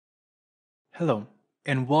Hello,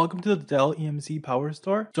 and welcome to the Dell EMC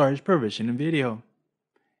PowerStore storage provisioning video.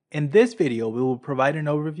 In this video, we will provide an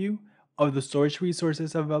overview of the storage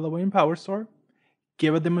resources available in PowerStore,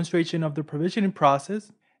 give a demonstration of the provisioning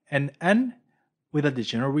process, and end with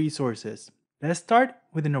additional resources. Let's start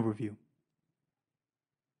with an overview.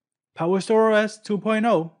 PowerStore OS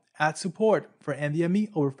 2.0 adds support for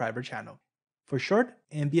NVMe over Fiber Channel, for short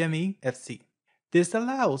NVMe FC. This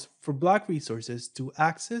allows for block resources to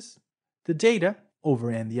access the data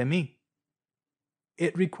over NVMe.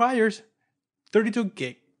 It requires 32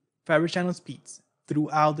 gig Fiber Channel speeds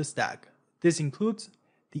throughout the stack. This includes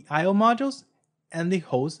the I/O modules and the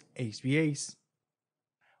host HBAs.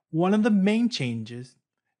 One of the main changes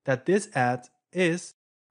that this adds is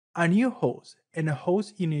a new host and a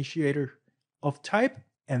host initiator of type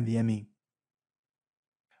NVMe.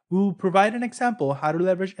 We will provide an example of how to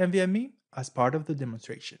leverage NVMe as part of the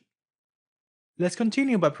demonstration. Let's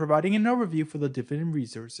continue by providing an overview for the different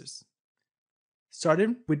resources.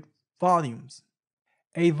 Starting with volumes.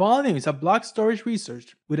 A volume is a block storage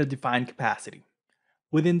resource with a defined capacity.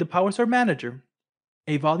 Within the PowerStore Manager,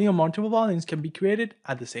 a volume or multiple volumes can be created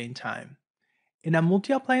at the same time. In a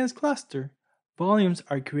multi-appliance cluster, volumes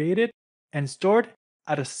are created and stored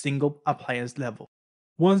at a single appliance level.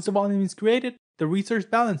 Once the volume is created, the resource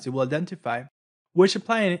balancer will identify which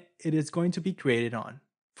appliance it is going to be created on,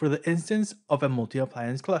 for the instance of a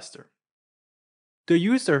multi-appliance cluster. The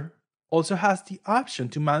user also has the option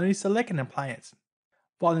to manually select an appliance.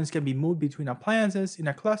 Volumes can be moved between appliances in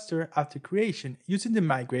a cluster after creation using the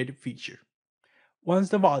Migrate feature. Once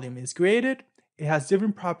the volume is created, it has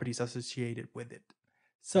different properties associated with it,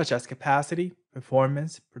 such as capacity,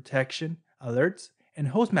 performance, protection, alerts, and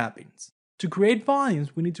host mappings. To create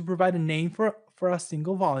volumes, we need to provide a name for a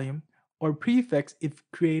single volume or prefix if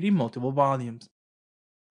creating multiple volumes,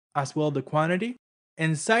 as well the quantity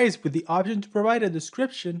and size with the option to provide a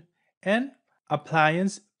description and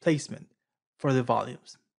appliance placement for the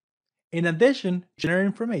volumes. In addition to general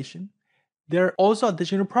information, there are also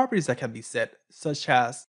additional properties that can be set, such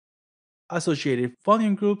as associated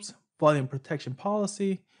volume groups, volume protection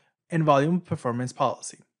policy, and volume performance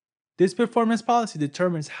policy. This performance policy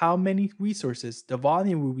determines how many resources the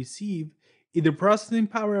volume will receive if the processing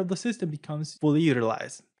power of the system becomes fully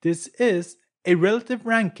utilized. This is a relative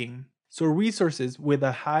ranking, so resources with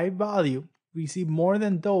a high value receive more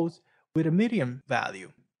than those with a medium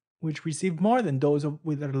value, which receive more than those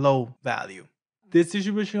with a low value. This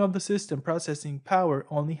distribution of the system processing power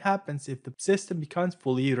only happens if the system becomes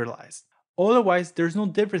fully utilized. Otherwise, there's no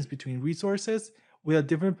difference between resources with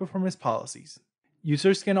different performance policies.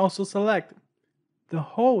 Users can also select the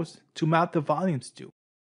host to map the volumes to,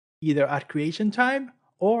 either at creation time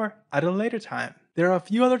or at a later time. There are a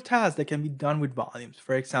few other tasks that can be done with volumes.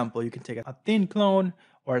 For example, you can take a thin clone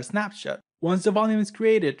or a snapshot. Once the volume is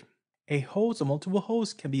created, a host or multiple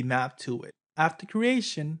hosts can be mapped to it. After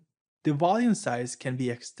creation, the volume size can be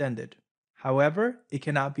extended. However, it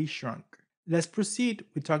cannot be shrunk. Let's proceed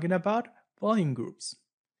with talking about volume groups.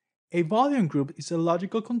 A volume group is a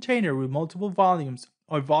logical container with multiple volumes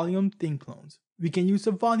or volume thin clones. We can use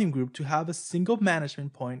a volume group to have a single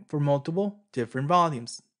management point for multiple different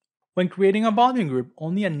volumes. When creating a volume group,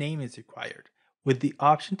 only a name is required, with the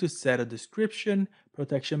option to set a description,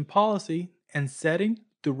 protection policy, and setting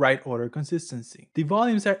the right order consistency. The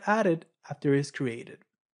volumes are added after it is created.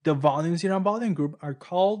 The volumes in a volume group are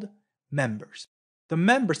called members. The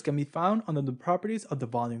members can be found under the properties of the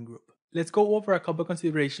volume group. Let's go over a couple of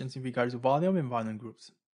considerations in regards to volume and volume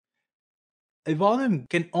groups. A volume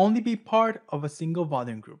can only be part of a single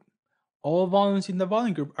volume group. All volumes in the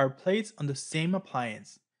volume group are placed on the same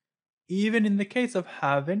appliance, even in the case of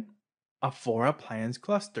having a 4-appliance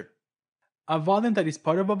cluster. A volume that is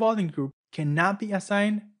part of a volume group cannot be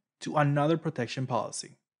assigned to another protection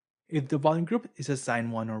policy if the volume group is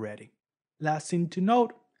assigned one already. Last thing to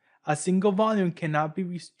note, a single volume cannot be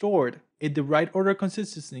restored if the right order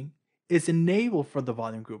consistency is enabled for the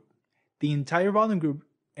volume group. The entire volume group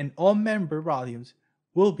and all member volumes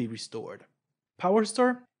will be restored.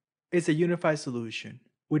 PowerStore is a unified solution,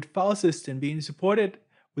 with file system being supported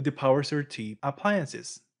with the PowerStore T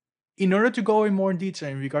appliances. In order to go in more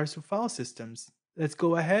detail in regards to file systems, let's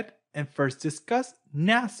go ahead and first discuss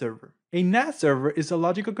NAS server. A NAS server is a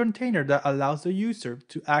logical container that allows the user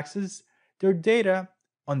to access their data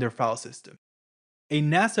on their file system. A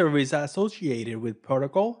NAS server is associated with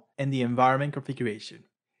protocol and the environment configuration.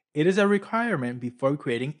 It is a requirement before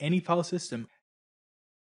creating any file system.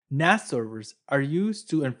 NAS servers are used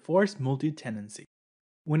to enforce multi-tenancy.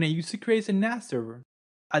 When a user creates a NAS server,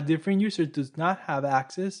 a different user does not have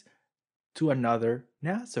access to another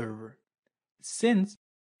NAS server, since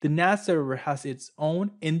The NAS server has its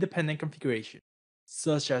own independent configuration,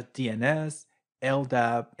 such as DNS,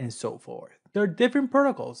 LDAP, and so forth. There are different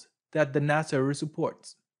protocols that the NAS server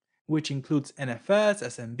supports, which includes NFS,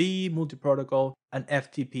 SMB, multi-protocol, and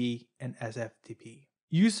FTP and SFTP.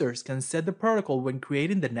 Users can set the protocol when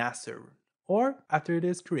creating the NAS server, or after it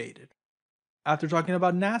is created. After talking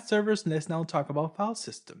about NAS servers, let's now talk about file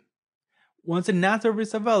system. Once a NAS server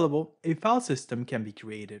is available, a file system can be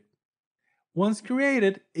created. Once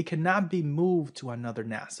created, it cannot be moved to another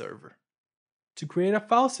NAS server. To create a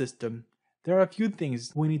file system, there are a few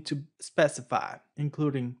things we need to specify,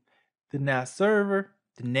 including the NAS server,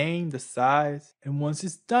 the name, the size, and once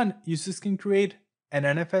it's done, users can create an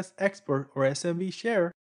NFS export or SMB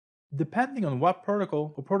share depending on what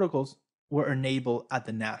protocol or protocols were enabled at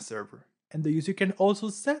the NAS server. And the user can also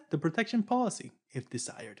set the protection policy if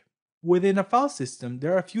desired. Within a file system,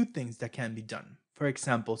 there are a few things that can be done. For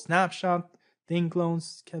example, snapshot, thin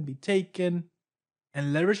clones can be taken,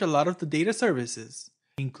 and leverage a lot of the data services,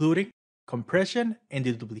 including compression and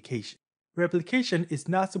deduplication. Replication is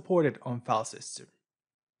not supported on file system.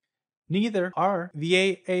 Neither are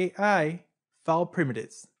VAAI file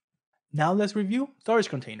primitives. Now let's review storage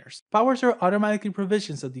containers. PowerStore automatically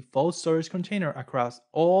provisions a default storage container across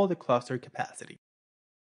all the cluster capacity.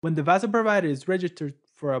 When the VASA provider is registered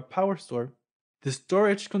for a PowerStore, the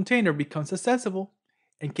storage container becomes accessible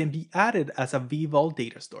and can be added as a vVol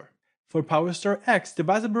data store. For PowerStore X, the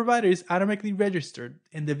VASA provider is automatically registered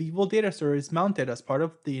and the vVol data store is mounted as part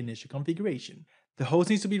of the initial configuration. The host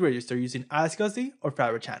needs to be registered using ISCSI or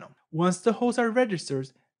Fiber Channel. Once the hosts are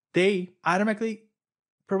registered, they automatically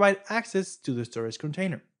provide access to the storage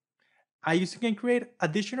container. A user can create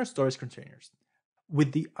additional storage containers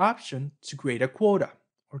with the option to create a quota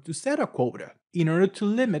or to set a quota in order to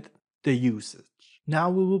limit the usage. Now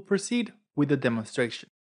we will proceed with the demonstration.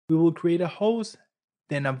 We will create a host,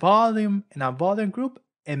 then a volume and a volume group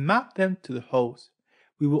and map them to the host.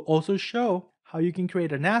 We will also show how you can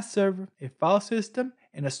create a NAS server, a file system,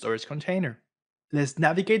 and a storage container. Let's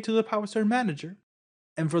navigate to the PowerStore Manager,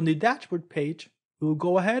 and from the dashboard page, we will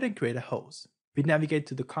go ahead and create a host. We navigate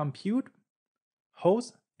to the Compute,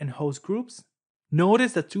 Host, and Host Groups.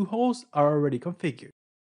 Notice that 2 hosts are already configured.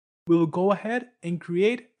 We will go ahead and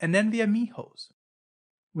create an NVMe host.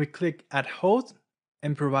 We click Add Host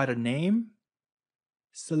and provide a name.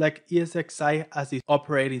 Select ESXi as the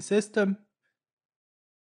operating system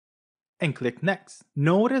and click Next.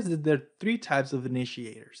 Notice that there are 3 types of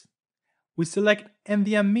initiators. We select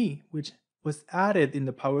NVMe, which was added in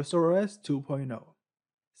the PowerStore OS 2.0.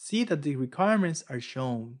 See that the requirements are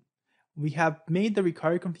shown. We have made the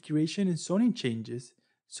required configuration and zoning changes,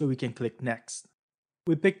 so we can click Next.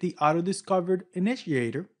 We pick the auto-discovered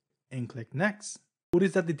initiator and click Next.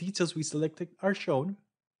 Notice that the details we selected are shown.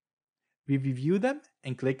 We review them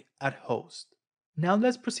and click Add Host. Now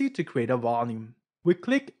let's proceed to create a volume. We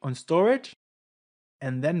click on Storage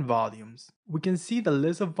and then Volumes. We can see the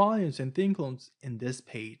list of volumes and thin clones in this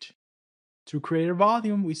page. To create a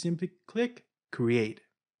volume, we simply click Create.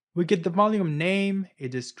 We get the volume name, a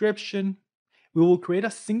description. We will create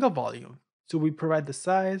a single volume, so we provide the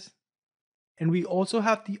size, and we also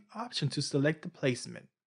have the option to select the placement.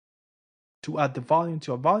 To add the volume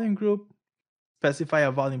to a volume group, specify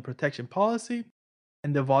a volume protection policy,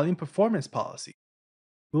 and the volume performance policy.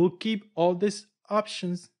 We will keep all these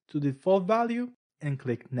options to default value and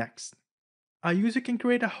click Next. A user can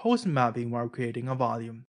create a host mapping while creating a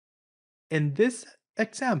volume. In this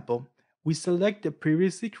example, we select the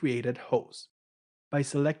previously created host by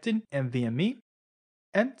selecting NVMe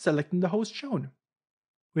and selecting the host shown.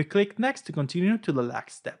 We click Next to continue to the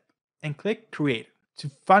last step and click Create to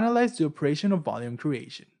finalize the operation of volume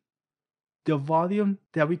creation. The volume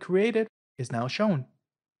that we created is now shown.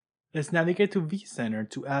 Let's navigate to vCenter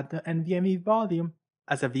to add the NVMe volume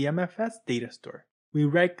as a VMFS data store. We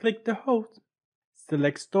right-click the host,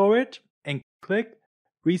 select Storage, and click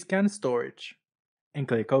Rescan Storage, and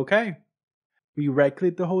click OK. We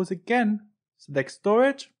right-click the host again, select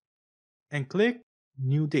Storage, and click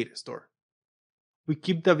New Data Store. We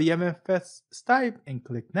keep the VMFS type and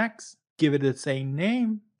click Next, give it the same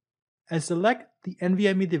name, and select the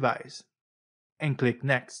NVMe device, and click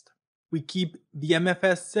Next. We keep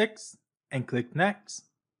VMFS 6 and click Next.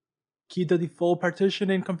 Keep the default partition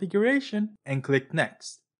and configuration and click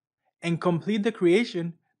Next. And complete the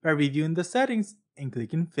creation by reviewing the settings and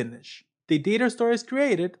clicking Finish. The data store is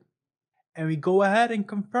created, and we go ahead and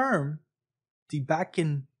confirm the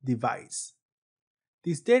backend device.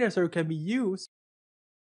 This data store can be used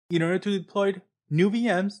in order to deploy new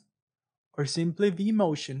VMs or simply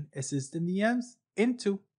vMotion existing VMs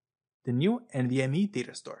into the new NVMe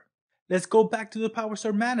data store. Let's go back to the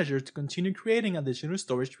PowerStore manager to continue creating additional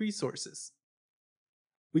storage resources.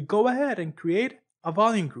 We go ahead and create a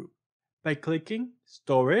volume group by clicking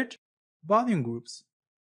Storage, Volume Groups.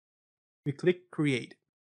 We click Create.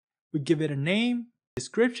 We give it a name,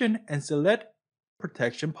 description, and select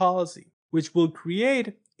Protection Policy, which will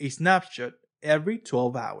create a snapshot every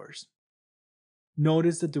 12 hours.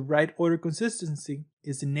 Notice that the write order consistency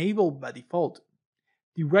is enabled by default.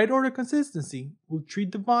 The write order consistency will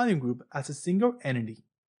treat the volume group as a single entity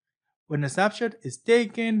when a snapshot is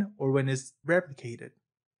taken or when it's replicated.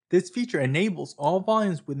 This feature enables all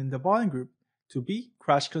volumes within the volume group to be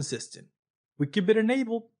crash consistent. We keep it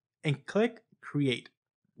enabled and click Create.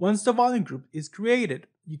 Once the volume group is created,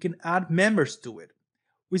 you can add members to it.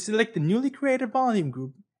 We select the newly created volume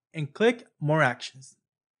group and click More Actions.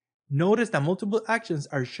 Notice that multiple actions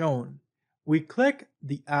are shown. We click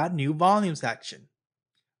the Add New Volumes action.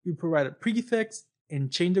 We provide a prefix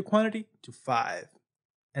and change the quantity to 5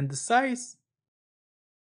 and the size,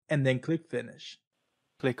 and then click Finish.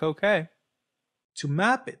 Click OK. To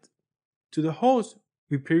map it to the host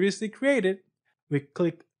we previously created, we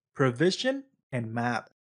click Provision and Map.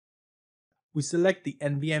 We select the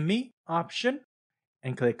NVMe option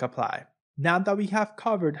and click Apply. Now that we have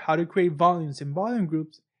covered how to create volumes in volume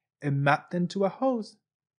groups and map them to a host,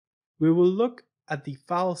 we will look at the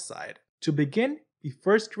file side. To begin, we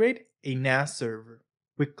first create a NAS server.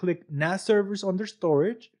 We click NAS servers under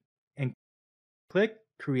Storage and click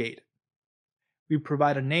Create. We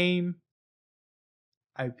provide a name,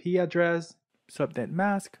 IP address, subnet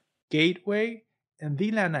mask, gateway, and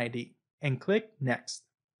VLAN ID, and click Next.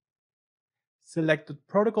 Select the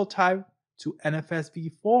protocol type to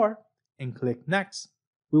NFS v4 and click Next.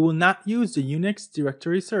 We will not use the Unix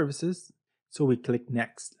directory services, so we click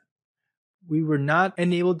Next. We will not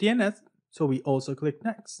enable DNS, so we also click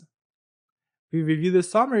Next. We review the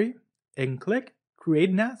summary and click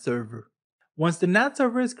Create NAS Server. Once the NAS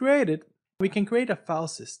server is created, we can create a file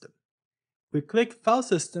system. We click File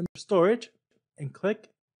System Storage and click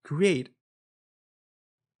Create.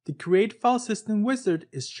 The Create File System wizard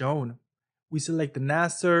is shown. We select the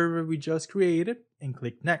NAS server we just created and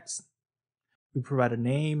click Next. We provide a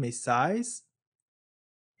name, a size,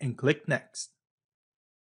 and click Next.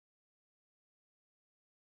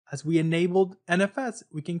 As we enabled NFS,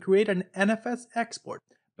 we can create an NFS export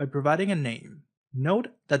by providing a name. Note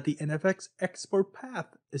that the NFS export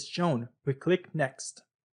path is shown. We click Next.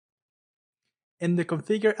 In the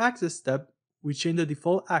Configure Access step, we change the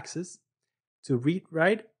default access to Read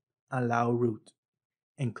Write Allow Root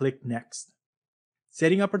and click Next.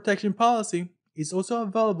 Setting a protection policy is also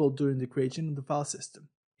available during the creation of the file system.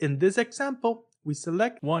 In this example, we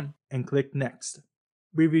select 1 and click Next.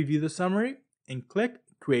 We review the summary and click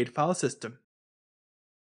Create File System.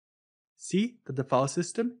 See that the file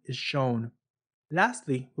system is shown.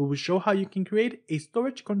 Lastly, we will show how you can create a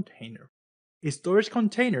storage container. A storage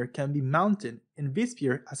container can be mounted in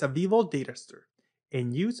vSphere as a vVolt data store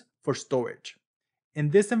and used for storage.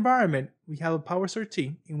 In this environment, we have a PowerStore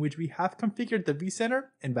team in which we have configured the vCenter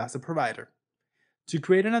and VASA provider. To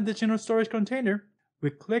create an additional storage container,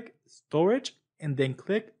 we click Storage and then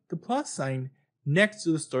click the plus sign next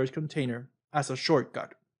to the storage container as a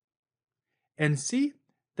shortcut. And see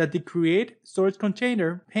that the Create Storage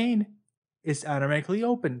Container pane is automatically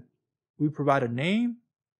open. We provide a name,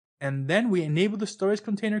 and then we enable the storage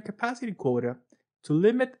container capacity quota to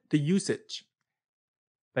limit the usage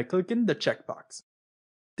by clicking the checkbox.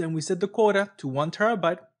 Then we set the quota to 1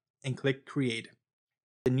 terabyte and click Create.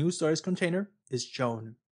 The new storage container is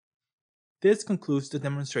shown. This concludes the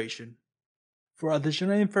demonstration. For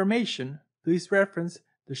additional information, please reference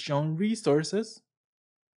the shown resources.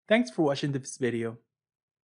 Thanks for watching this video.